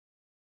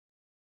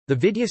The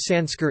Vidya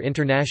Sanskar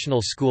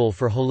International School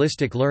for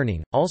Holistic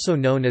Learning, also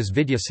known as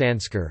Vidya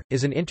Sanskar,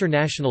 is an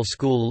international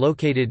school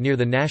located near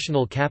the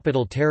National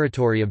Capital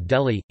Territory of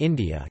Delhi,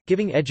 India,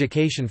 giving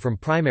education from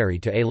primary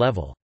to A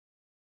level.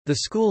 The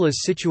school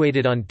is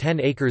situated on 10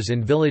 acres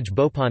in village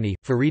Bhopani,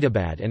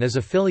 Faridabad and is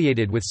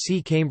affiliated with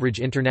C. Cambridge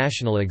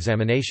International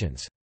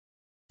Examinations.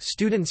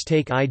 Students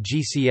take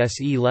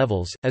IGCSE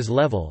levels, as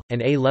level,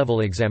 and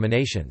A-level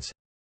examinations.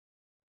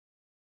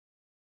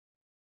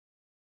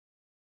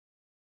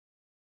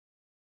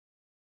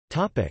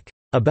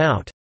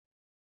 About.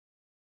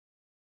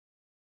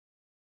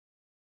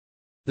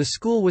 The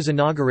school was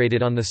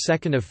inaugurated on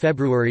 2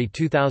 February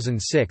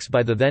 2006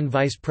 by the then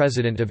Vice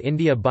President of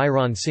India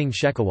Bairon Singh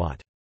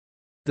Shekhawat.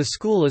 The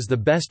school is the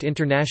best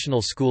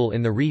international school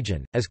in the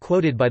region, as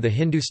quoted by the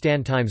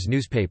Hindustan Times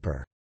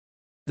newspaper.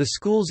 The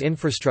school's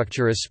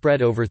infrastructure is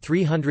spread over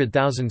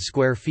 300,000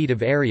 square feet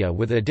of area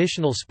with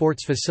additional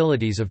sports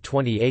facilities of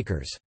 20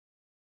 acres.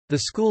 The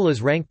school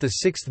is ranked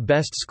the 6th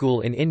best school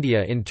in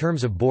India in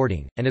terms of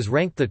boarding, and is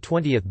ranked the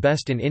 20th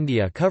best in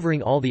India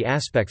covering all the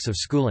aspects of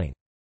schooling.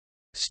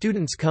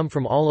 Students come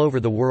from all over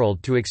the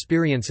world to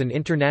experience an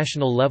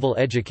international level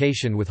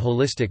education with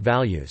holistic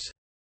values.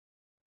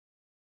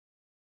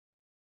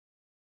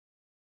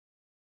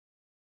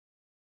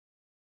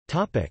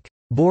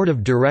 Board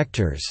of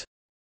Directors.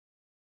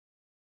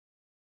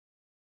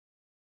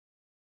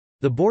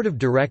 The Board of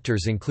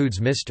Directors includes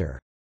Mr.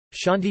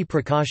 Shanti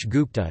Prakash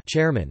Gupta,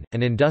 Chairman,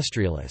 an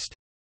industrialist.